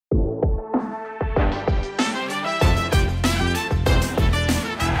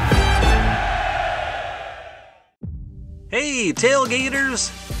Hey, tailgaters!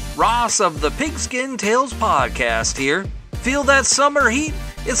 Ross of the Pigskin Tales podcast here. Feel that summer heat?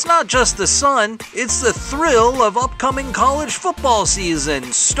 It's not just the sun, it's the thrill of upcoming college football season,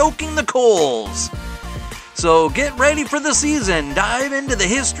 stoking the coals. So get ready for the season. Dive into the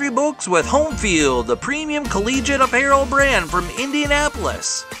history books with Homefield, the premium collegiate apparel brand from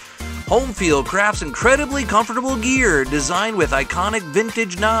Indianapolis. Homefield crafts incredibly comfortable gear designed with iconic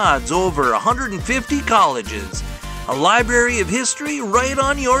vintage nods over 150 colleges. A library of history right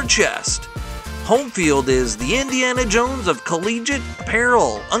on your chest. Homefield is the Indiana Jones of collegiate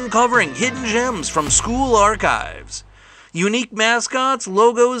apparel, uncovering hidden gems from school archives. Unique mascots,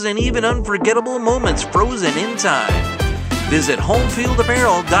 logos, and even unforgettable moments frozen in time. Visit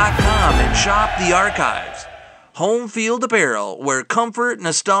homefieldapparel.com and shop the archives. Homefield Apparel, where comfort,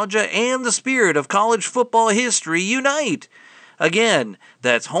 nostalgia, and the spirit of college football history unite. Again,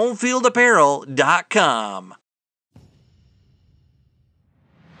 that's homefieldapparel.com.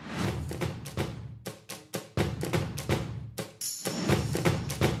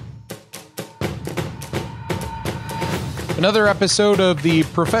 Another episode of the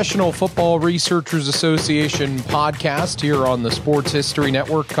Professional Football Researchers Association podcast here on the Sports History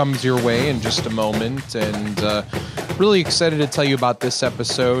Network comes your way in just a moment, and really excited to tell you about this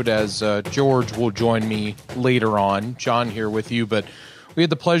episode as George will join me later on. John here with you, but we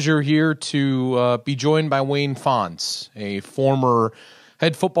had the pleasure here to be joined by Wayne Fontes, a former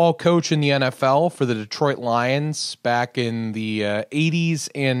head football coach in the NFL for the Detroit Lions back in the 80s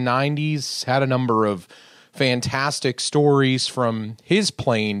and 90s, had a number of fantastic stories from his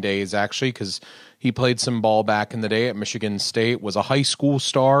playing days, actually, because he played some ball back in the day at Michigan State, was a high school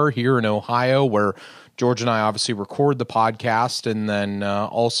star here in Ohio, where George and I obviously record the podcast, and then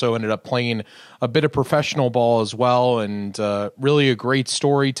also ended up playing a bit of professional ball as well, and really a great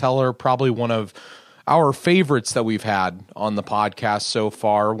storyteller, probably one of our favorites that we've had on the podcast so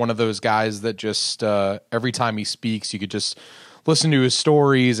far. One of those guys that just every time he speaks, you could just listen to his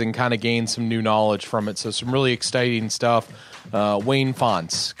stories and kind of gain some new knowledge from it. So some really exciting stuff. Wayne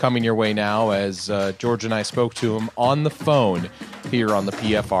Fontes coming your way now as George and I spoke to him on the phone here on the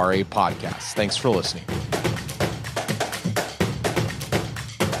PFRA Podcast. Thanks for listening.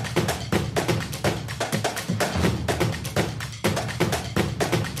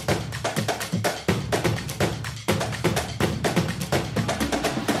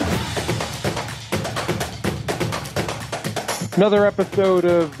 Another episode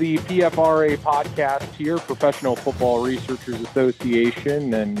of the PFRA podcast here, Professional Football Researchers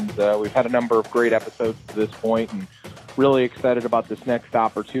Association, and we've had a number of great episodes to this point, and really excited about this next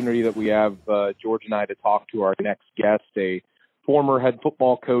opportunity that we have George and I to talk to our next guest, a former head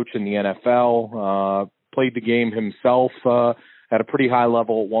football coach in the NFL, played the game himself at a pretty high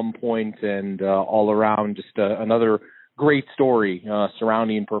level at one point, and all around just another great story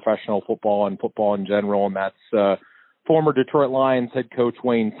surrounding professional football and football in general, and that's former Detroit Lions head coach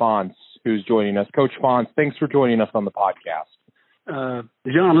Wayne Fontes, who's joining us. Coach Fontes, thanks for joining us on the podcast.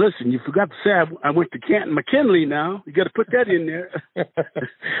 John, listen, you forgot to say I went to Canton, McKinley now. You got to put that in there.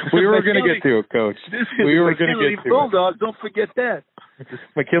 We were going to get to it, Coach. We were going to get to Bulldogs, don't forget that.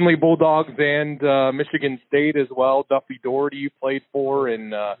 McKinley Bulldogs and Michigan State as well. Duffy Doherty you played for in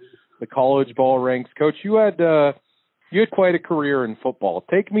the college ball ranks. Coach, you had quite a career in football.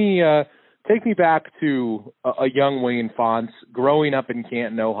 Take me back to a young Wayne Fontes growing up in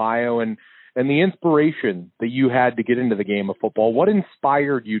Canton, Ohio, and the inspiration that you had to get into the game of football. What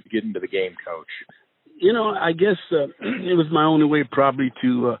inspired you to get into the game, Coach? You know, I guess it was my only way probably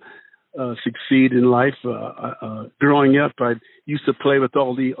to succeed in life. Growing up, I used to play with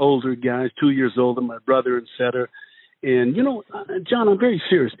all the older guys, 2 years older, my brother, et cetera. And, you know, John, I'm very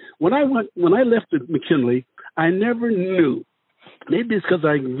serious. When I left McKinley, I never knew. Maybe it's because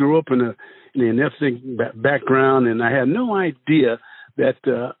I grew up in an ethnic background, and I had no idea that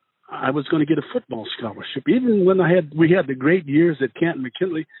I was going to get a football scholarship. Even when we had the great years at Canton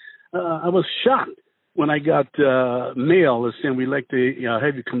McKinley, I was shocked when I got mail that saying we'd like to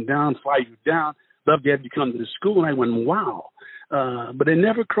have you come down, fly you down, love to have you come to the school. And I went, wow. But it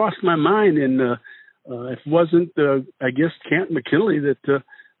never crossed my mind, and if it wasn't, I guess, Canton McKinley, that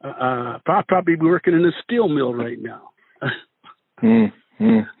I'd probably be working in a steel mill right now. Well,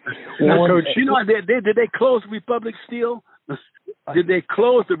 Coach, you know, did they close Republic Steel? Did they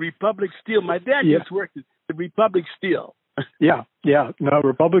close the Republic Steel? My dad just worked at the Republic Steel. Yeah. No,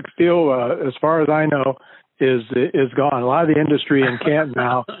 Republic Steel, as far as I know, is gone. A lot of the industry in Canton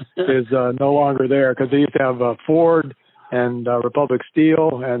now is no longer there, because they used to have Ford and Republic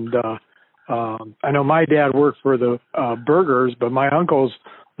Steel, and I know my dad worked for the Burgers, but my uncles,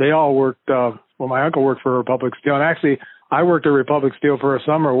 they all worked. My uncle worked for Republic Steel, and actually I worked at Republic Steel for a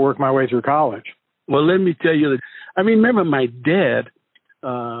summer, worked my way through college. Well, let me tell you that. I mean, remember my dad,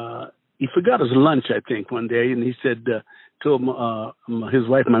 he forgot his lunch, I think, one day, and he said, told his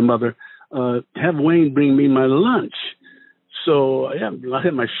wife, my mother, have Wayne bring me my lunch. So I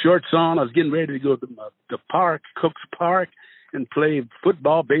had my shorts on. I was getting ready to go to the park, Cook's Park, and play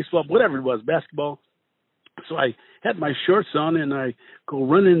football, baseball, whatever it was, basketball. So I had my shorts on, and I go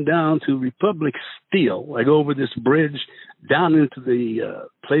running down to Republic Steel. I go over this bridge down into the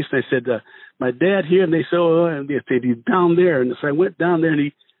place, and I said, my dad here, and they said, oh, and they said, he's down there. And so I went down there,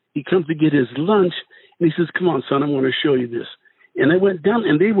 and he comes to get his lunch, and he says, come on, son, I want to show you this. And I went down,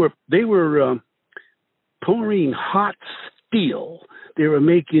 and they were pouring hot steel. They were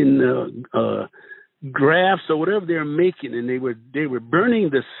making graphs or whatever they were making, and they were burning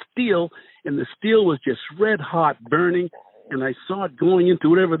the steel, and the steel was just red hot burning, and I saw it going into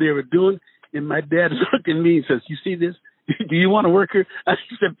whatever they were doing, and my dad looked at me and says, you see this? Do you want to work here? I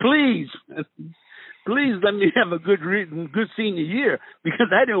said, please let me have a good senior year,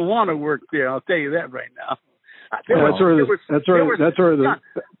 because I didn't want to work there. I'll tell you that right now. John,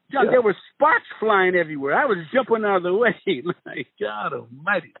 there were sparks flying everywhere. I was jumping out of the way. Like, God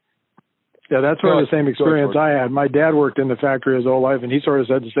almighty. Yeah, that's sort of the same experience I had. My dad worked in the factory his whole life, and he sort of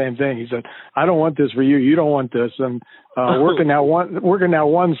said the same thing. He said, I don't want this for you. You don't want this. And working that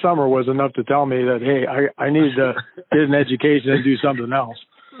one summer was enough to tell me that, hey, I need to get an education and do something else.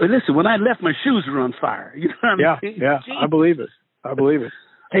 But listen, when I left, my shoes were on fire. You know what I mean? Yeah, I believe it.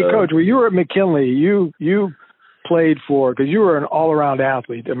 Hey, Coach, when you were at McKinley, you played for, because you were an all-around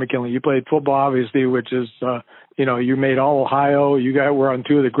athlete at McKinley. You played football, obviously, which is, you made All-Ohio. You guys were on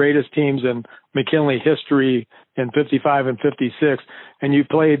two of the greatest teams in McKinley history in 55 and 56. And you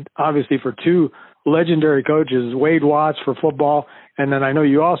played, obviously, for two legendary coaches, Wade Watts for football, and then I know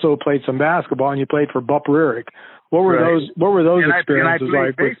you also played some basketball, and you played for Bup Rurick. What were those experiences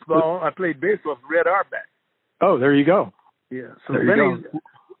like? I played baseball for Red Auerbach. Oh, there you go. Yeah. So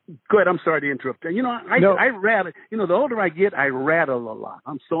go ahead. I'm sorry to interrupt. I rattle. The older I get, I rattle a lot.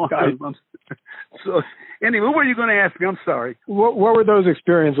 So anyway, what were you going to ask me? I'm sorry. What were those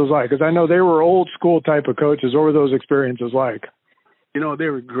experiences like? Because I know they were old school type of coaches. What were those experiences like? They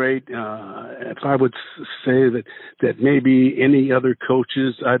were great. If I would say that maybe any other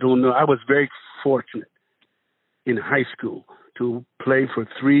coaches, I don't know. I was very fortunate in high school to play for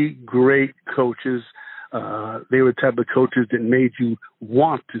three great coaches. They were the type of coaches that made you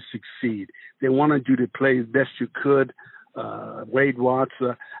want to succeed. They wanted you to play the best you could. Wade Watts.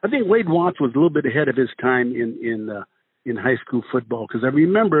 I think Wade Watts was a little bit ahead of his time in high school football, because I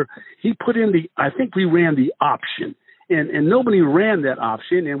remember he put in I think we ran the option, and nobody ran that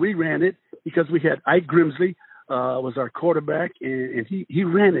option, and we ran it because we had Ike Grimsley was our quarterback, and he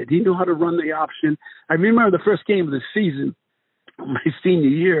ran it. He knew how to run the option. I remember the first game of the season, my senior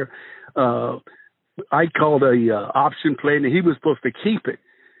year. I called a option play, and he was supposed to keep it.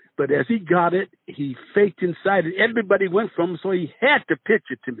 But as he got it, he faked inside it. Everybody went from him, so he had to pitch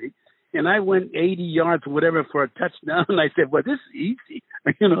it to me. And I went 80 yards or whatever for a touchdown. And I said, well, this is easy.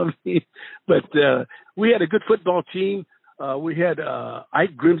 You know what I mean? But we had a good football team. We had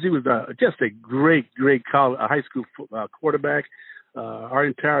Ike Grimsley was just a great high school quarterback. Our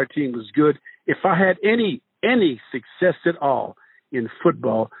entire team was good. If I had any success at all in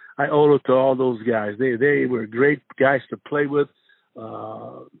football, I owe it to all those guys. They were great guys to play with.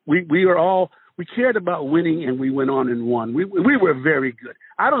 We cared about winning, and we went on and won. We were very good.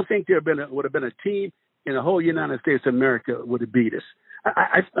 I don't think there would have been a team in the whole United States of America would have beat us.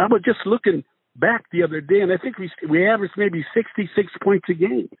 I was just looking back the other day, and I think we averaged maybe 66 points a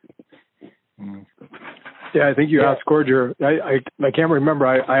game. Yeah, I think you outscored your. I can't remember.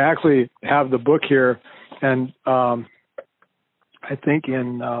 I actually have the book here, and I think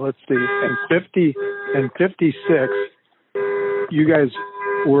in let's see, in 50 and 56, you guys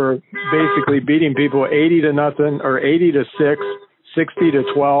were basically beating people 80-0 or 80-6,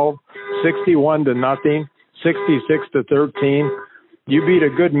 60-12, 61-0, 66-13. You beat a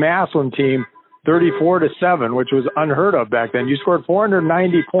good Massillon team 34-7, which was unheard of back then. You scored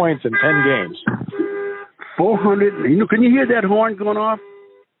 490 points in 10 games. 400. Can you hear that horn going off?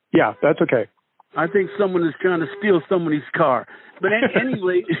 Yeah, that's okay. I think someone is trying to steal somebody's car. But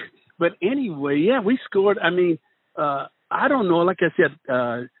anyway, yeah, we scored. I mean, I don't know. Like I said,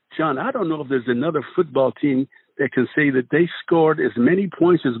 John, I don't know if there's another football team that can say that they scored as many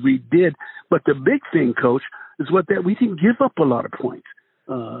points as we did. But the big thing, Coach, is that we didn't give up a lot of points.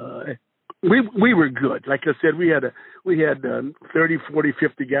 We were good. Like I said, we had 30, 40,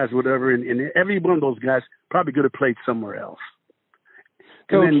 50 guys, whatever, and every one of those guys probably could have played somewhere else.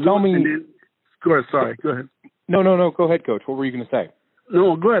 Coach, tell me. Sorry, go ahead. No. Go ahead, Coach. What were you going to say?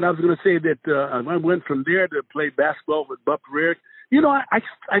 No, go ahead. I was going to say that I went from there to play basketball with Buck Rearick.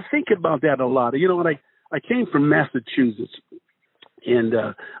 I think about that a lot. When I came from Massachusetts, and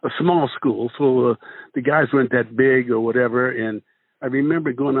a small school, so the guys weren't that big or whatever. And I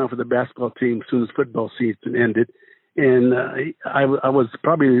remember going out for the basketball team as soon as football season ended. And I was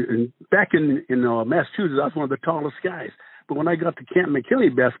probably back in Massachusetts. I was one of the tallest guys. But when I got to Canton McKinley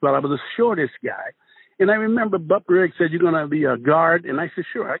basketball, I was the shortest guy. And I remember Buck Rearick said, "You're going to be a guard." And I said,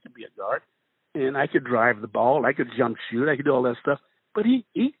 "Sure, I could be a guard." And I could drive the ball. I could jump shoot. I could do all that stuff. But he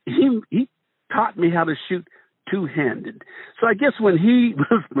taught me how to shoot two-handed. So I guess when he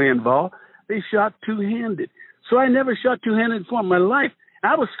was playing ball, they shot two-handed. So I never shot two-handed before in my life.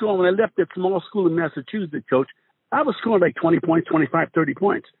 I was scoring, when I left that small school in Massachusetts, Coach, I was scoring like 20 points, 25, 30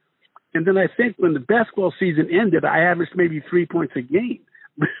 points. And then I think when the basketball season ended, I averaged maybe 3 points a game.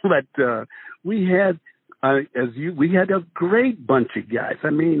 But we had a great bunch of guys.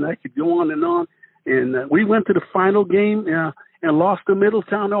 I mean, I could go on. And we went to the final game and lost to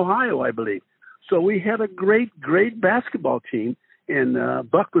Middletown, Ohio, I believe. So we had a great, great basketball team, and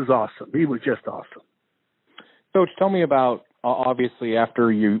Buck was awesome. He was just awesome. Coach, tell me about, obviously,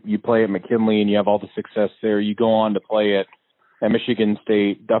 after you play at McKinley and you have all the success there, you go on to play at Michigan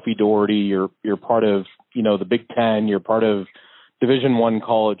State, Duffy Daugherty. You're part of, the Big Ten. You're part of Division I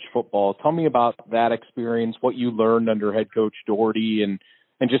college football. Tell me about that experience, what you learned under head coach Daugherty, and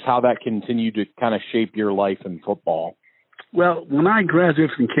just how that continued to kind of shape your life in football. Well, when I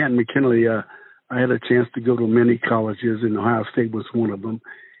graduated from Canton McKinley, I had a chance to go to many colleges, and Ohio State was one of them.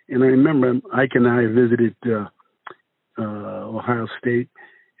 And I remember Ike and I visited Ohio State,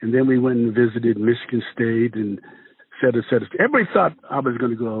 and then we went and visited Michigan State, and everybody thought I was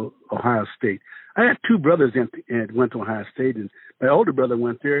going to go to Ohio State. I had two brothers that went to Ohio State, and my older brother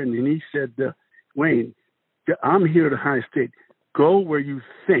went there, and he said, "Wayne, I'm here at Ohio State. Go where you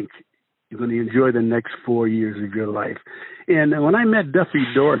think you're going to enjoy the next 4 years of your life." And when I met Duffy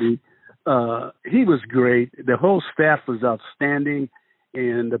Daugherty, he was great. The whole staff was outstanding,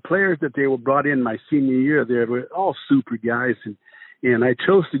 and the players that they were brought in my senior year there were all super guys. And I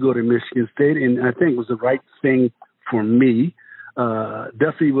chose to go to Michigan State, and I think it was the right thing for me.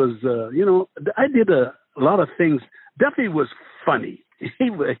 Duffy was, I did a lot of things. Duffy was funny. He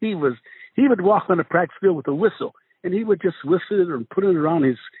would walk on the practice field with a whistle, and he would just whistle it and put it around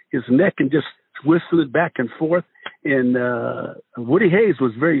his neck and just whistle it back and forth. And Woody Hayes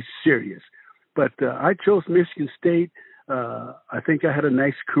was very serious. But I chose Michigan State. I think I had a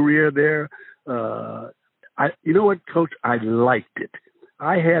nice career there. You know what, Coach? I liked it.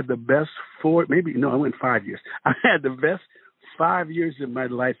 I had the best I went 5 years. I had the best 5 years of my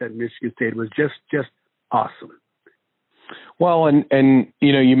life at Michigan State. It was just awesome. Well, and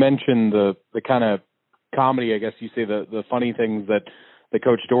you mentioned the kind of comedy, I guess you say the funny things that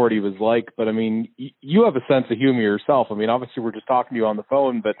Coach Daugherty was like, but I mean, you have a sense of humor yourself. I mean, obviously we're just talking to you on the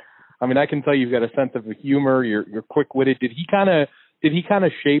phone, but I mean, I can tell you've got a sense of humor. You're quick-witted. Did he kind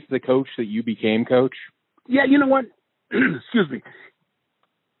of shape the coach that you became, Coach? Yeah, you know what? Excuse me.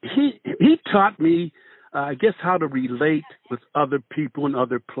 He taught me, I guess, how to relate with other people and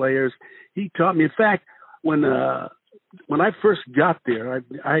other players. He taught me. In fact, when I first got there,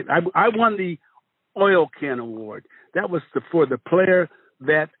 I won the oil can award. That was for the player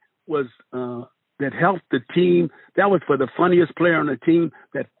that was that helped the team. That was for the funniest player on the team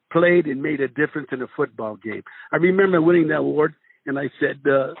that played and made a difference in a football game. I remember winning that award, and I said,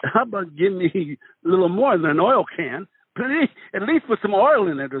 how about give me a little more than an oil can, but at least with some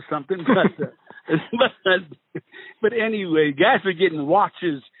oil in it or something. But anyway, guys were getting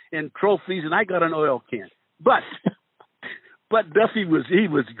watches and trophies, and I got an oil can. But Duffy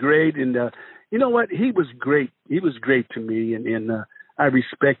was great, and you know what? He was great. He was great to me, and I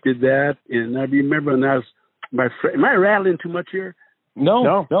respected that. And I remember when I was am I rattling too much here?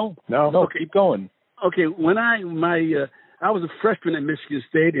 No. Okay. Keep going. Okay, when I was a freshman at Michigan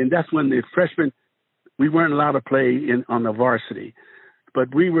State, and that's when the freshmen, we weren't allowed to play on the varsity,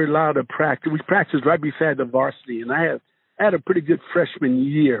 but we were allowed to practice. We practiced right beside the varsity, and I had a pretty good freshman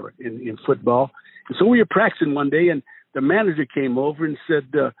year in football. And so we were practicing one day, and the manager came over and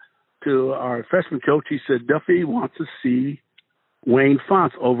said to our freshman coach, he said, "Duffy wants to see Wayne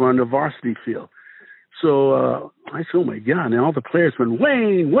Fonts over on the varsity field." So I said, "Oh, my God." And all the players went,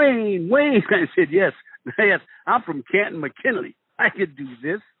 "Wayne, Wayne, Wayne." I said, yes, I'm from Canton, McKinley. I could do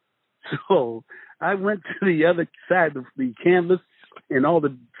this. So I went to the other side of the canvas, and all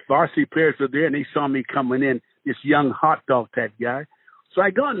the varsity players were there, and they saw me coming in, this young hot dog type guy. So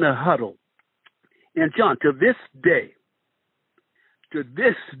I got in the huddle. And, John, to this day,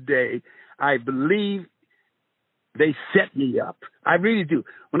 I believe they set me up. I really do.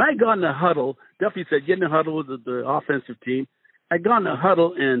 When I got in the huddle, Duffy said, get in the huddle with the offensive team. I got in the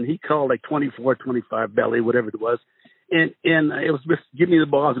huddle, and he called like 24, 25 belly, whatever it was. And it was just, give me the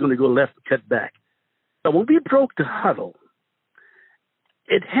ball. I was going to go left and cut back. But when we broke the huddle,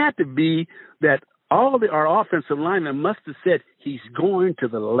 it had to be that our offensive linemen must have said, he's going to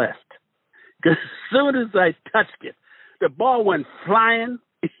the left. Because as soon as I touched it, the ball went flying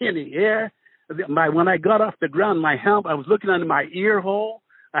in the air. When I got off the ground, my helmet, I was looking under my ear hole.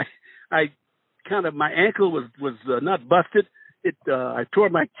 My ankle was not busted. I tore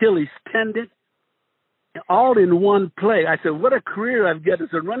my Achilles tendon all in one play. I said, what a career I've got as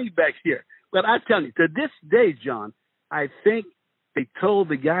a running back here. But I tell you, to this day, John, I think they told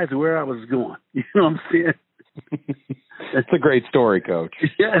the guys where I was going. You know what I'm saying? That's a great story, Coach.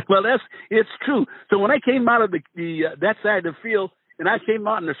 Yeah, well, it's true. So when I came out of that side of the field, and I came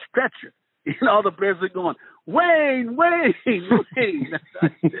out in a stretcher, all the players are going, Wayne. I said,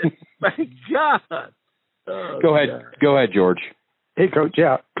 my God. Oh, Go ahead. God. Go ahead, George. Hey, Coach.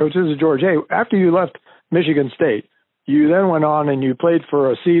 Yeah, Coach, this is George. Hey, after you left Michigan State, you then went on and you played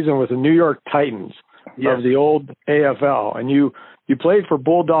for a season with the New York Titans of the old AFL, and you played for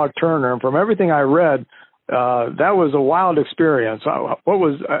Bulldog Turner. And from everything I read, that was a wild experience. What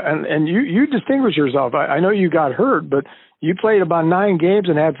was and you distinguished yourself. I know you got hurt, but you played about 9 games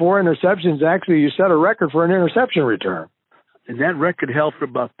and had 4 interceptions. Actually, you set a record for an interception return. And that record held for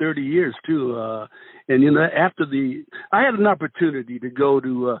about 30 years too. And after I had an opportunity to go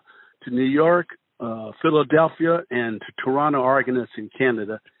to New York, Philadelphia, and to Toronto, Oregon, that's in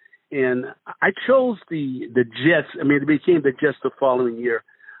Canada. And I chose the Jets. I mean, it became the Jets the following year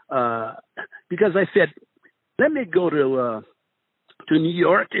because I said, let me go to New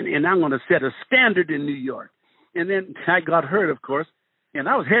York, and I'm going to set a standard in New York. And then I got hurt, of course, and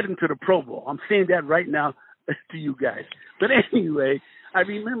I was heading to the Pro Bowl. I'm saying that right now to you guys. But anyway, I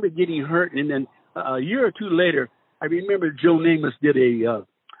remember getting hurt, and then a year or two later, I remember Joe Namath did a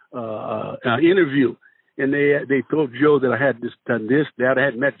interview, and they told Joe that I had done this, that. I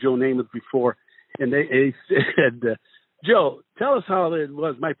had met Joe Namath before, and they said, Joe, tell us how it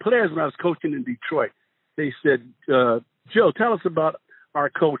was. My players, when I was coaching in Detroit, they said, Joe, tell us about our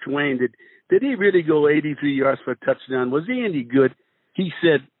coach Wayne. Did he really go 83 yards for a touchdown? Was he any good? He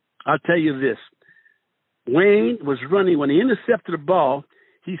said, I'll tell you this. Wayne was running, when he intercepted the ball,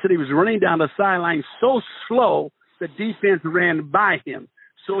 he said he was running down the sideline so slow the defense ran by him.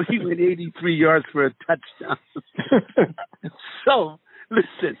 So he went 83 yards for a touchdown. So,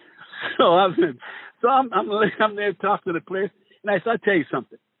 listen. I'm there talking to the players, and I said, I'll tell you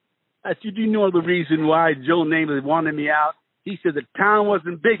something. I said, do you know the reason why Joe Namath wanted me out? He said the town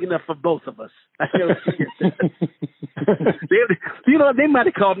wasn't big enough for both of us. I said, they might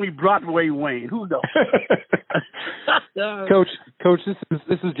have called me Broadway Wayne. Who knows? Coach,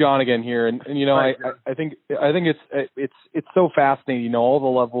 this is John again here, and I think it's so fascinating. All the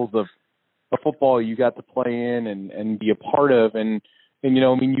levels of football you got to play in and be a part of, and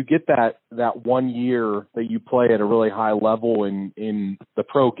you get that 1 year that you play at a really high level in the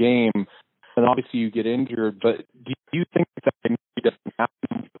pro game, and obviously you get injured. But do you think that doesn't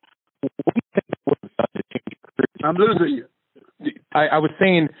happen? What do you think would have done to change your career? I'm losing you. I was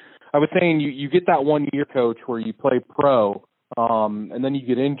saying you get that 1 year, Coach, where you play pro, and then you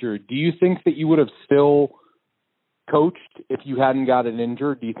get injured. Do you think that you would have still coached if you hadn't gotten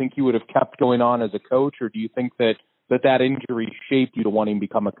injured? Do you think you would have kept going on as a coach, or do you think that injury shaped you to wanting to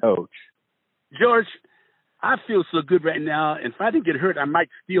become a coach? George, I feel so good right now. And if I didn't get hurt, I might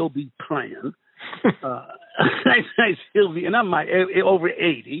still be playing. I still be, and I'm over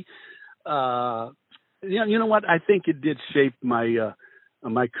 80. You know what? I think it did shape my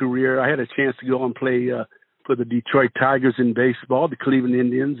career. I had a chance to go and play for the Detroit Tigers in baseball, the Cleveland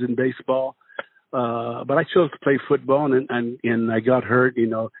Indians in baseball. But I chose to play football, and I got hurt.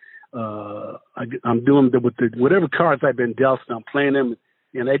 I'm doing whatever cards I've been dealt, I'm playing them.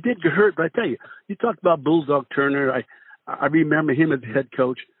 And I did get hurt, but I tell you talked about Bulldog Turner. I remember him as the head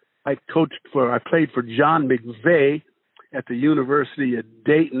coach. I played for John McVay at the University of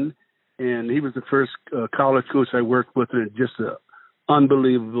Dayton, and he was the first college coach I worked with, and just an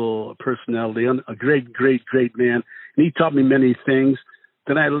unbelievable personality, a great, great, great man. And he taught me many things.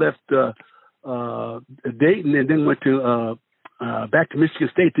 Then I left Dayton and then went to back to Michigan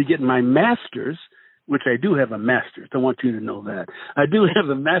State to get my master's, which I do have a master's. I want you to know that. I do have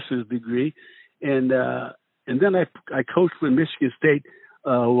a master's degree. And then I coached with Michigan State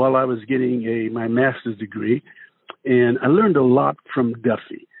while I was getting my master's degree. And I learned a lot from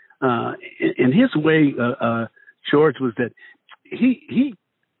Duffy. And his way, George, was that he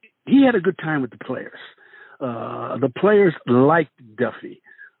had a good time with the players. the players liked Duffy.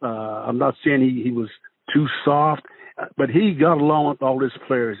 I'm not saying he was too soft, but he got along with all his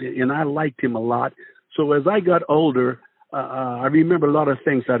players, and I liked him a lot. So as I got older, I remember a lot of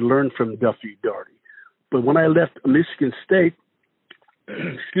things I learned from Duffy Daugherty. But when I left Michigan State,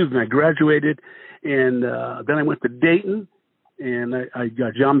 I graduated, and then I went to Dayton, and I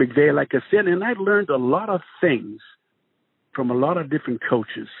got John McVay, like I said, and I learned a lot of things from a lot of different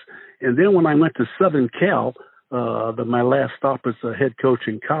coaches. And then when I went to Southern Cal, my last stop as a head coach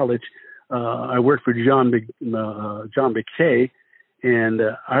in college, I worked for John McKay, and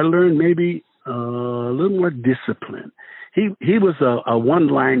I learned maybe a little more discipline. He was a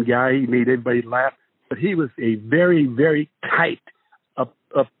one-line guy. He made everybody laugh, but he was a very, very tight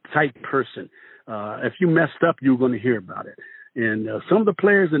person. If you messed up, you were going to hear about it. And some of the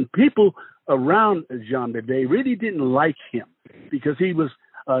players and people around John McVay really didn't like him because he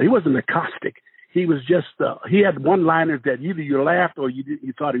wasn't a caustic. He was just he had one-liners that either you laughed or you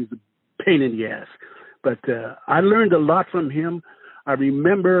thought he was a pain in the ass. But I learned a lot from him. I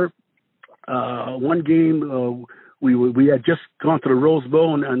remember one game we had just gone to the Rose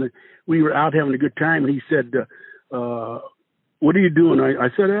Bowl and we were out having a good time. And he said, "What are you doing?" I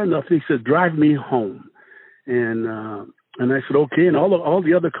said, "Nothing." He said, "Drive me home." And I said, "Okay." And all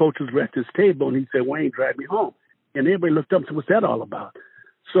the other coaches were at this table, and he said, "Wayne, drive me home." And everybody looked up and said, "What's that all about?"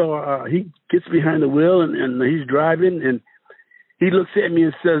 So he gets behind the wheel and he's driving, and he looks at me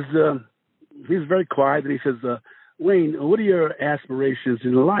and says, he's very quiet, and he says, "Wayne, what are your aspirations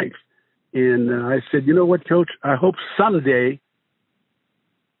in life?" And I said, "You know what, Coach? I hope someday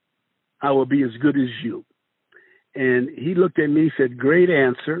I will be as good as you." And he looked at me and said, "Great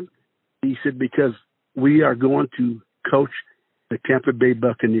answer." He said, "Because we are going to coach the Tampa Bay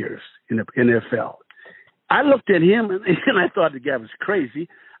Buccaneers in the NFL." I looked at him and I thought the guy was crazy.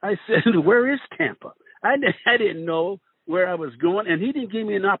 I said, "Where is Tampa?" I didn't know where I was going, and he didn't give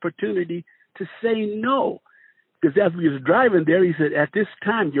me an opportunity to say no. Because as we was driving there, he said, "At this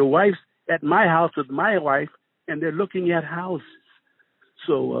time, your wife's at my house with my wife, and they're looking at houses."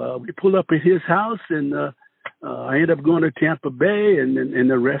 So we pulled up at his house, and I ended up going to Tampa Bay, and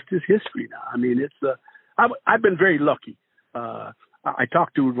the rest is history now. I mean, it's I've been very lucky. I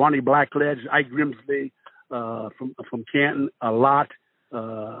talked to Ronnie Blackledge, Ike Grimsley from Canton a lot.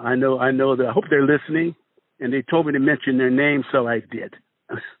 I know that. I hope they're listening, and they told me to mention their name, so I did.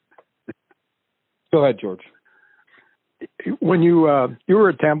 Go ahead, George. When you were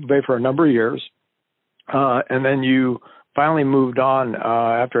at Tampa Bay for a number of years, and then you finally moved on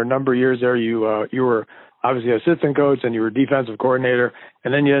after a number of years there. You were obviously assistant coach, and you were defensive coordinator,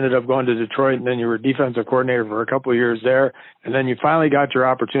 and then you ended up going to Detroit, and then you were defensive coordinator for a couple of years there, and then you finally got your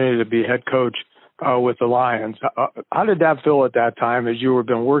opportunity to be head coach with the Lions. How did that feel at that time as you were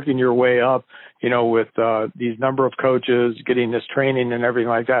been working your way up, with these number of coaches, getting this training and everything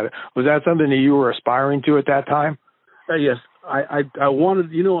like that? Was that something that you were aspiring to at that time? Yes. I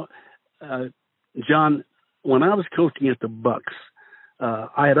wanted, John, when I was coaching at the Bucs,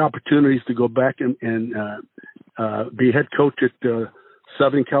 I had opportunities to go back and be head coach at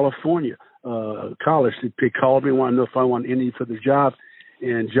Southern California College. They called me, wanted to know if I wanted any for the job.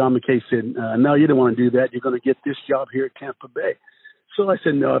 And John McKay said, "No, you don't want to do that. You're going to get this job here at Tampa Bay." So I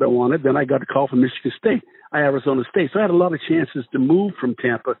said, "No, I don't want it." Then I got a call from Michigan State, Arizona State. So I had a lot of chances to move from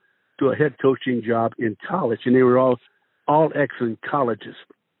Tampa to a head coaching job in college, and they were all excellent colleges.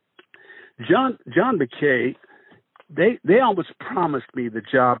 John McKay, they almost promised me the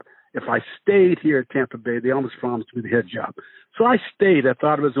job. If I stayed here at Tampa Bay, they almost promised me the head job. So I stayed. I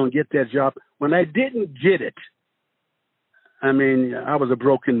thought I was going to get that job. When I didn't get it, I mean, I was a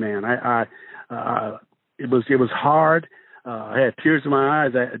broken man. It was hard. I had tears in my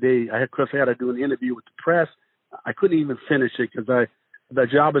eyes. I had to do an interview with the press. I couldn't even finish it because the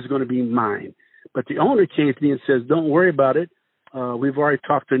job is going to be mine. But the owner came to me and says, "Don't worry about it. We've already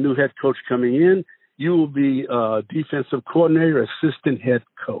talked to a new head coach coming in. You will be defensive coordinator, assistant head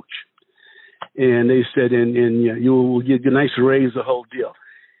coach." And they said, and you will get a nice raise, the whole deal.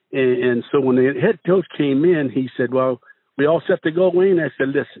 And so when the head coach came in, he said, "Well, we all set to go, Wayne?" I said,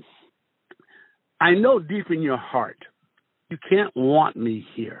 "Listen, I know deep in your heart you can't want me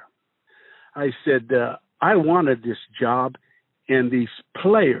here." I said, "I wanted this job, and these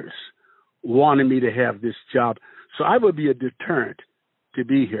players wanted me to have this job. So I would be a deterrent to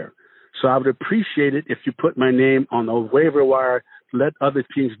be here. So I would appreciate it if you put my name on the waiver wire, let other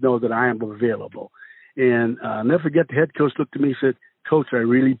teams know that I am available." And I'll never forget, the head coach looked at me and said, "Coach, I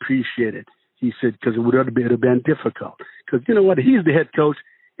really appreciate it." He said, because it would have been difficult. Because you know what? He's the head coach,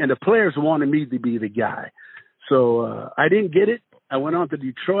 and the players wanted me to be the guy. So I didn't get it. I went on to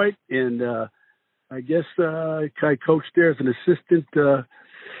Detroit, and I guess I coached there as an assistant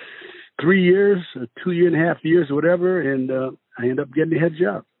 3 years, 2.5 years, or whatever, and I ended up getting the head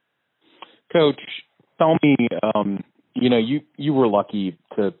job. Coach, tell me, you were lucky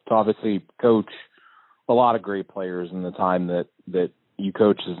to obviously coach a lot of great players in the time that you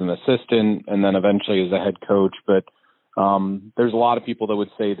coached as an assistant and then eventually as a head coach. But there's a lot of people that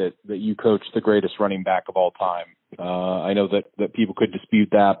would say that you coached the greatest running back of all time. I know that people could dispute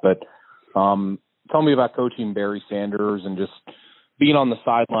that, but tell me about coaching Barry Sanders and just being on the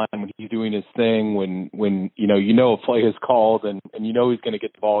sideline when he's doing his thing, when a play is called and he's going to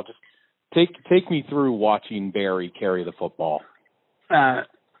get the ball. Just take me through watching Barry carry the football.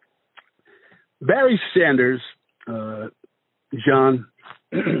 Barry Sanders, John,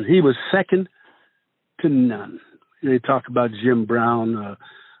 he was second to none. They talk about Jim Brown,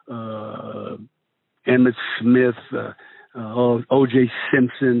 Emmitt Smith, O.J.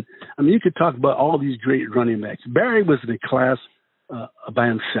 Simpson. I mean, you could talk about all these great running backs. Barry was in a class by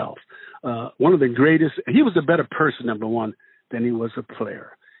himself. One of the greatest. He was a better person, number one, than he was a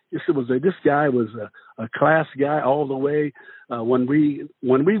player. This guy was a class guy all the way. When we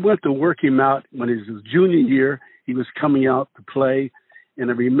went to work him out when he was his junior year, he was coming out to play, and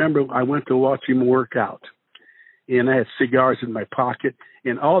I remember I went to watch him work out, and I had cigars in my pocket,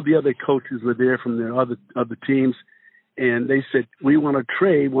 and all the other coaches were there from the other teams, and they said, "We want to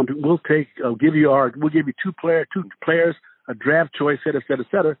trade. We'll give you two players, a draft choice, et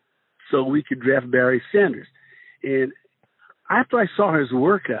cetera, so we could draft Barry Sanders." And after I saw his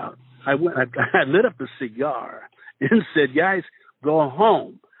workout, I lit up a cigar and said, "Guys, go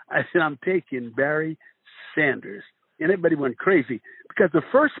home." I said, "I'm taking Barry Sanders." And everybody went crazy because the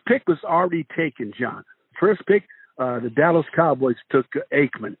first pick was already taken, John. First pick, the Dallas Cowboys took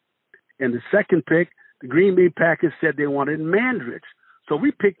Aikman. And the second pick, the Green Bay Packers said they wanted Mandrich. So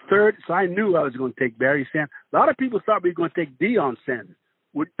we picked third, so I knew I was going to take Barry Sanders. A lot of people thought we were going to take Deion Sanders.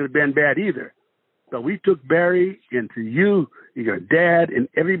 Wouldn't have been bad either. So we took Barry, and to you, your dad, and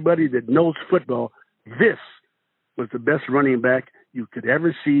everybody that knows football, this was the best running back you could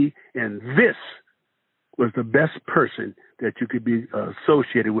ever see, and this was the best person that you could be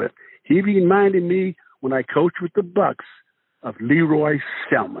associated with. He reminded me when I coached with the Bucks of Leroy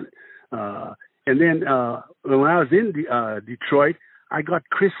Selman. And then when I was in Detroit, I got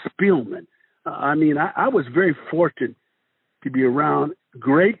Chris Spielman. I was very fortunate to be around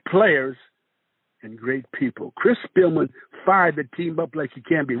great players and great people. Chris Spielman fired the team up like he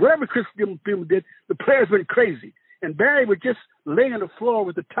can be. Whatever Chris Spielman did, the players went crazy. And Barry would just lay on the floor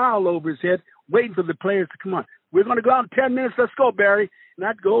with a towel over his head, waiting for the players to come on. "We're going to go out in 10 minutes. Let's go, Barry." And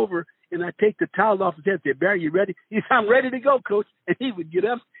I'd go over, and I'd take the towel off his head and say, "Barry, you ready?" He said, "I'm ready to go, Coach." And he would get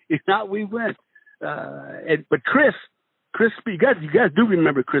up, and out we went. But Chris, you guys do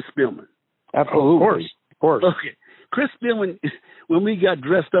remember Chris Spielman? Absolutely. Of course. Okay. Chris Spielman, when we got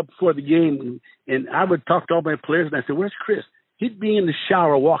dressed up before the game, and I would talk to all my players, and I said, "Where's Chris?" He'd be in the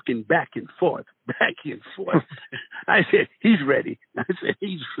shower walking back and forth. I said, "He's ready." Let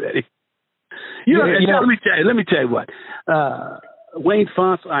me tell you what. Wayne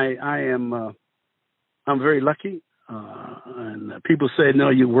Fonts, I'm very lucky. And people say, "No,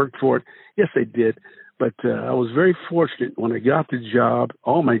 you worked for it." Yes, I did. But I was very fortunate when I got the job,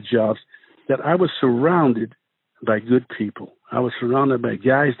 all my jobs, that I was surrounded by good people. I was surrounded by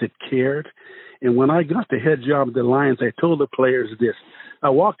guys that cared. And when I got the head job at the Lions, I told the players this. I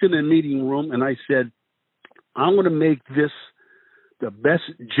walked in the meeting room and I said, "I'm going to make this the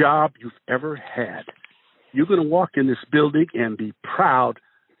best job you've ever had. You're going to walk in this building and be proud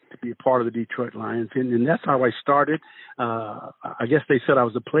to be a part of the Detroit Lions." And that's how I started. I guess they said I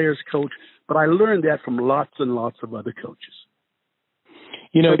was a player's coach, but I learned that from lots and lots of other coaches.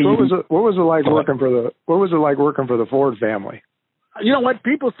 What was it like working for the Ford family? You know what?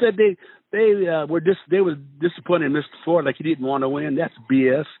 People said they were disappointed in Mr. Ford, like he didn't want to win. That's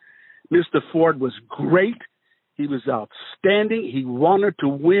BS. Mr. Ford was great. He was outstanding. He wanted to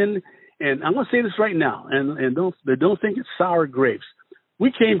win. And I'm going to say this right now, and don't think it's sour grapes.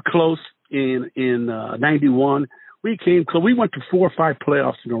 We came close in 91. We came close. We went to 4 or 5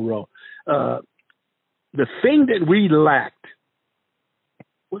 playoffs in a row. The thing that we lacked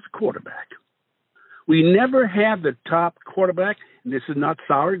was a quarterback. We never had the top quarterback, and this is not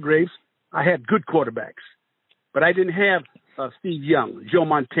sour grapes. I had good quarterbacks, but I didn't have Steve Young, Joe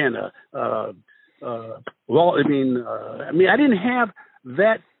Montana. I didn't have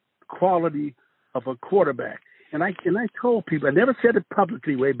that quality of a quarterback. And I told people, I never said it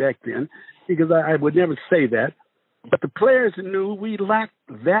publicly way back then because I would never say that, but the players knew we lacked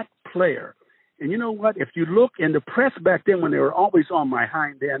that player. And you know what? If you look in the press back then when they were always on my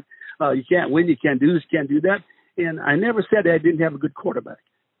hind end, You can't win. You can't do this. You can't do that. And I never said I didn't have a good quarterback.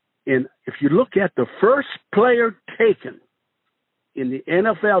 And if you look at the first player taken in the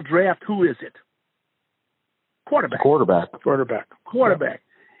NFL draft, who is it? Quarterback.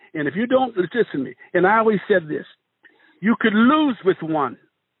 And if you don't listen to me, and I always said this, you could lose with one,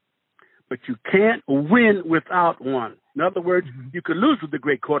 but you can't win without one. In other words, you could lose with a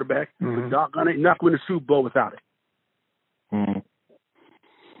great quarterback, but doggone it, you're not going to win a Super Bowl without it. Mm-hmm.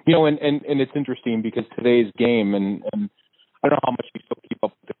 You know, and it's interesting because today's game, and I don't know how much you still keep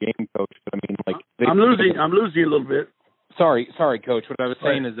up with the game, Coach, but I mean, like I'm losing a little bit. Sorry, Coach. What I was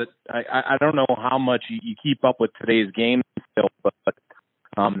saying is that I don't know how much you keep up with today's game still, but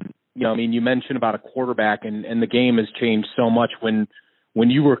you know, I mean, you mentioned about a quarterback, and the game has changed so much. When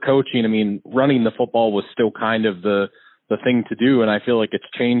you were coaching, I mean, running the football was still kind of the thing to do, and I feel like it's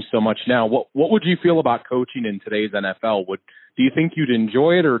changed so much now. What would you feel about coaching in today's NFL? Do you think you'd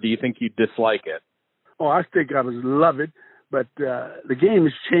enjoy it, or do you think you'd dislike it? Oh, I think I would love it, but the game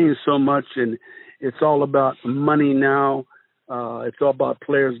has changed so much, and it's all about money now. It's all about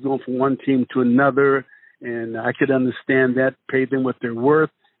players going from one team to another, and I could understand that, pay them what they're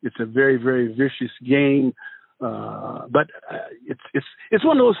worth. It's a very, very vicious game, but it's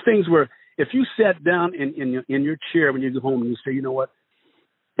one of those things where if you sat down in your chair when you go home and you say, you know what,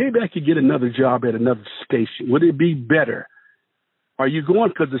 maybe I could get another job at another station. Would it be better? Are you going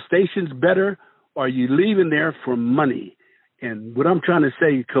because the station's better, or are you leaving there for money? And what I'm trying to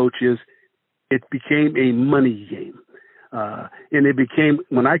say, Coach, is it became a money game. And it became,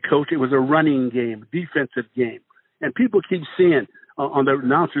 when I coached, it was a running game, defensive game. And people keep saying, on the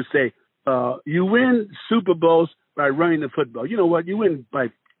announcers say, you win Super Bowls by running the football. You know what? You win by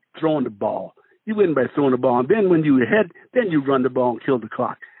throwing the ball. You win by throwing the ball. And then when you head, then you run the ball and kill the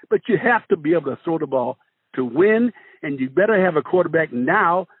clock. But you have to be able to throw the ball to win, and you better have a quarterback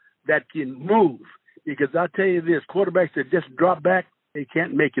now that can move. Because I'll tell you this, quarterbacks that just drop back, they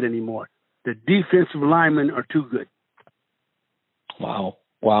can't make it anymore. The defensive linemen are too good. Wow.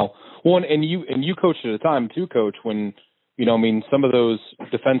 Well, and you coached at a time too, Coach, when, you know, I mean, some of those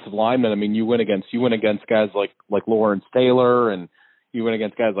defensive linemen, I mean, you went against guys like Lawrence Taylor, and you went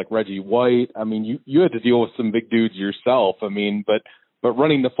against guys like Reggie White. I mean, you had to deal with some big dudes yourself. I mean, but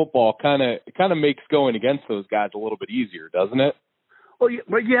running the football kind of makes going against those guys a little bit easier, doesn't it? Well,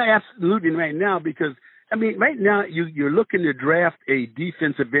 yeah, absolutely. Right now, because I mean, right now you're looking to draft a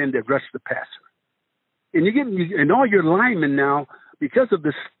defensive end that rushes the passer, and and all your linemen now, because of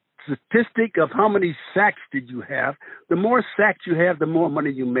the statistic of how many sacks did you have, the more sacks you have, the more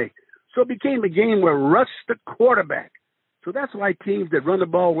money you make. So it became a game where rush the quarterback. So that's why teams that run the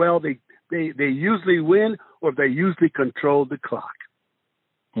ball well, they usually win, or they usually control the clock.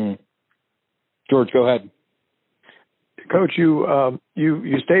 George, go ahead. Coach, you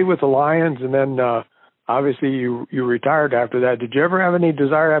stayed with the Lions, and then obviously you retired after that. Did you ever have any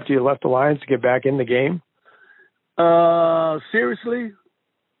desire after you left the Lions to get back in the game? Seriously?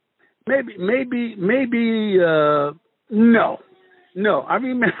 Maybe. No. I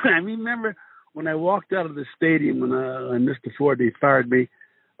remember when I walked out of the stadium when Mr. Ford, they fired me.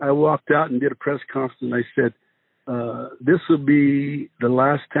 I walked out and did a press conference, and I said, this will be the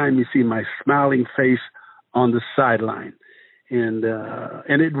last time you see my smiling face on the sideline. And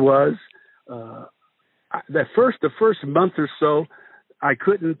it was, the first month or so, I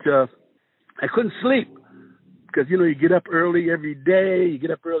couldn't sleep because, you know, you get up early every day,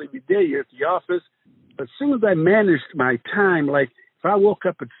 you're at the office. But as soon as I managed my time, like if I woke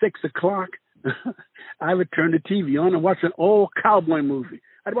up at 6 o'clock, I would turn the TV on and watch an old cowboy movie.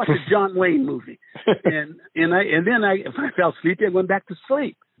 I'd watch a John Wayne movie, and then if I fell asleep, I went back to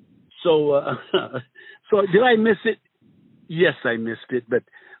sleep. So did I miss it? Yes, I missed it. But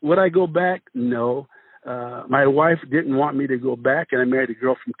would I go back? No. My wife didn't want me to go back, and I married a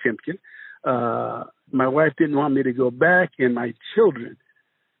girl from Canton. My wife didn't want me to go back, and my children,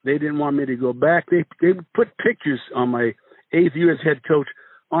 they didn't want me to go back. They put pictures on my 8th year as head coach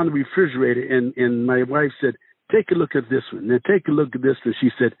on the refrigerator, and my wife said, take a look at this one. Then take a look at this one. She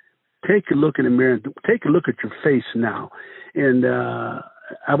said, take a look in the mirror. Take a look at your face now. And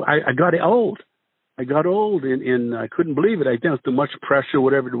I got old. I got old, and I couldn't believe it. I think it was too much pressure,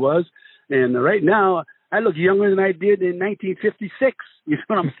 whatever it was. And right now, I look younger than I did in 1956. You know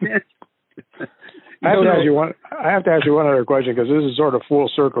what I'm saying? I have to ask you one other question, because this is sort of full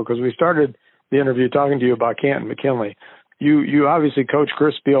circle, because we started the interview talking to you about Canton McKinley. You obviously coached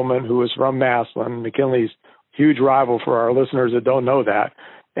Chris Spielman, who was from Massillon, McKinley's huge rival for our listeners that don't know that.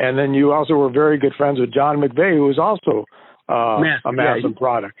 And then you also were very good friends with John McVay, who was also a Massillon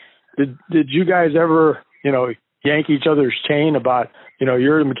product. Did you guys ever, yank each other's chain about,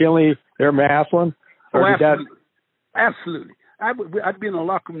 you're McKinley, they're Maslin? Or Absolutely. I'd be in the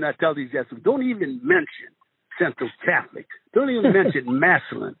locker room and I'd tell these guys, don't even mention Central Catholic. Don't even mention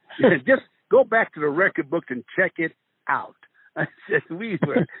Maslin. Just go back to the record book and check it out. I said, we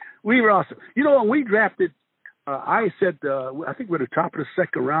were awesome. When we drafted, I said, I think we're at the top of the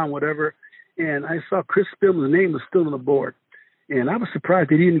second round, whatever, and I saw Chris Spielman's name was still on the board. And I was surprised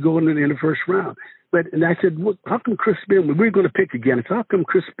that he didn't go in the first round. And I said, well, how come Chris Spielman, we're going to pick again. I said, how come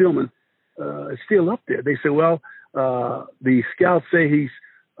Chris Spielman is still up there? They said, well, the scouts say he's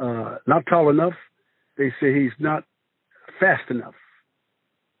not tall enough. They say he's not fast enough.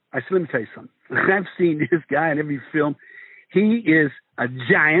 I said, let me tell you something. I've seen this guy in every film. He is a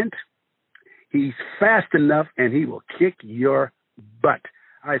giant. He's fast enough, and he will kick your butt.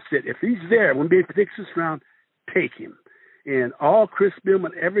 I said, if he's there when they pick this round, take him. And all Chris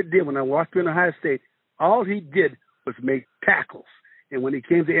Spielman ever did when I walked in Ohio State, all he did was make tackles. And when he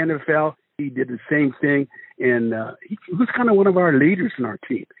came to NFL, he did the same thing. And he was kind of one of our leaders in our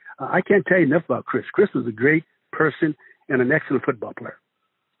team. I can't tell you enough about Chris. Chris was a great person and an excellent football player.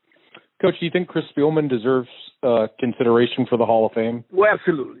 Coach, do you think Chris Spielman deserves consideration for the Hall of Fame? Well,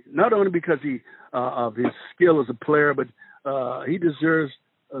 absolutely. Not only because of his skill as a player, but he deserves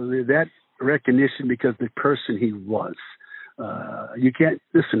that recognition because the person he was. You can't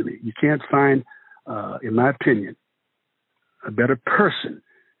listen to me. You can't find, in my opinion, a better person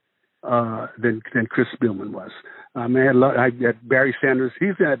than Chris Spielman was. I had Barry Sanders. He's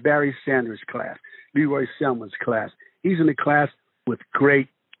in that Barry Sanders class. Leroy Selman's class. He's in a class with great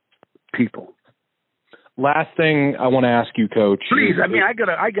people. Last thing I want to ask you, Coach. Please, I mean, I got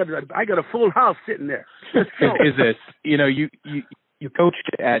a full house sitting there. Is this? You coached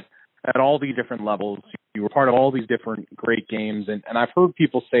at all these different levels. You were part of all these different great games, and I've heard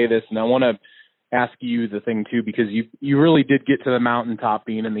people say this, and I want to ask you the thing too, because you really did get to the mountaintop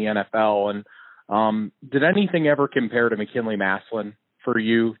being in the NFL. And did anything ever compare to McKinley Maslin for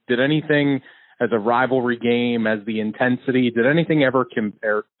you? Did anything as a rivalry game, as the intensity, did anything ever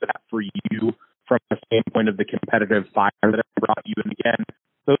compare to that for you from the standpoint of the competitive fire that brought you? And again,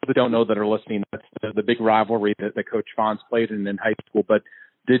 those that don't know that are listening, that's the big rivalry that Coach Fonz played in high school. But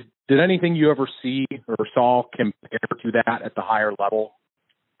did anything you ever see or saw compare to that at the higher level?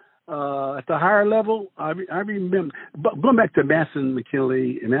 At the higher level, I remember, but going back to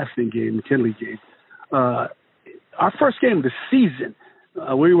McKinley game, our first game of the season,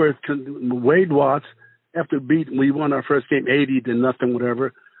 we were Wade Watts. After we won our first game 80-0,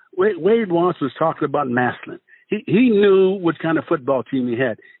 whatever. Wade Watts was talking about Maslin. He knew what kind of football team he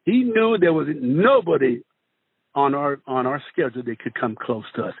had. He knew there was nobody on our schedule that could come close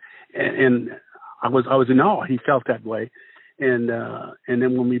to us, and I was in awe. He felt that way, and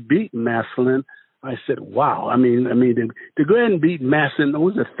then when we beat Maslin, I said, "Wow!" I mean, to go ahead and beat Maslin,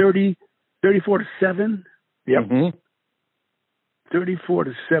 was it 34-7? Yep. Mm-hmm.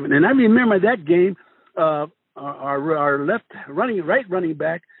 34-7, and I remember that game. Our right running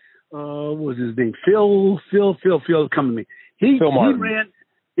back, what was his name? Phil, come to me. He ran.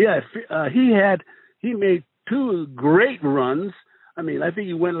 Yeah, he made two great runs. I mean, I think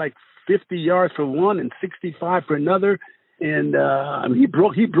he went like 50 yards for one and 65 for another, and he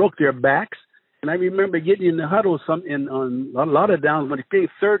broke their backs. And I remember getting in the huddle on a lot of downs when it came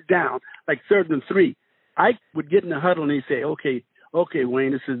third down, like 3rd and 3. I would get in the huddle and he'd say, Okay,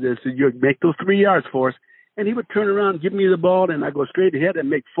 Wayne, this is you make those 3 yards for us. And he would turn around and give me the ball, and I'd go straight ahead and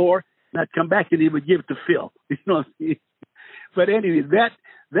make 4. And I'd come back and he would give it to Phil. But anyway,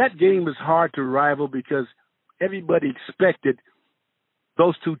 that game was hard to rival because everybody expected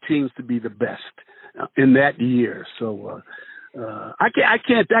those two teams to be the best in that year. So I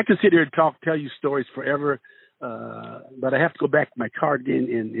can sit here and tell you stories forever, but I have to go back to my card game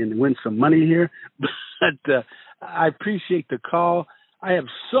and win some money here. But I appreciate the call. I have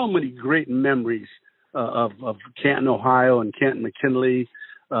so many great memories of Canton, Ohio, and Canton McKinley,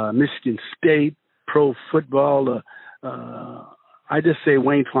 Michigan State, pro football. I just say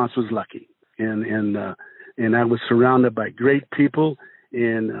Wayne Fonz was lucky, and I was surrounded by great people.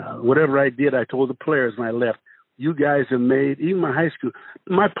 And whatever I did, I told the players when I left, you guys have made even my high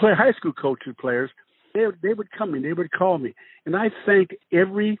school coaching players. They would come in, they would call me, and I thank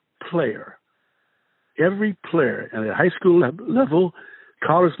every player at the high school level,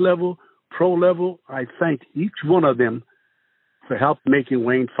 college level, pro level. I thank each one of them for help making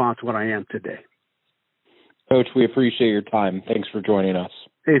Wayne Fonz what I am today. Coach, we appreciate your time. Thanks for joining us.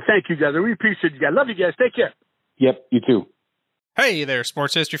 Hey, thank you, guys. I really appreciate you guys. Love you guys. Take care. Yep, you too. Hey there,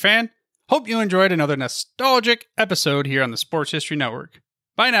 sports history fan. Hope you enjoyed another nostalgic episode here on the Sports History Network.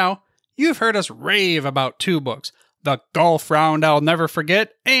 By now, you've heard us rave about two books, The Golf Round I'll Never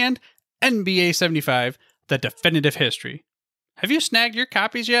Forget and NBA 75, The Definitive History. Have you snagged your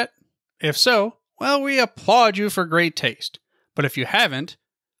copies yet? If so, well, we applaud you for great taste. But if you haven't,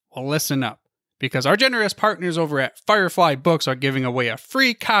 well, listen up, because our generous partners over at Firefly Books are giving away a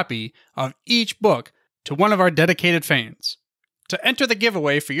free copy of each book to one of our dedicated fans. To enter the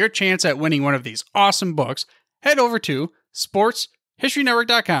giveaway for your chance at winning one of these awesome books, head over to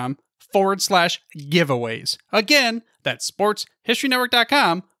sportshistorynetwork.com/giveaways. Again, that's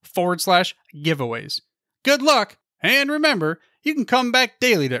sportshistorynetwork.com/giveaways. Good luck, and remember, you can come back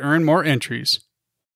daily to earn more entries.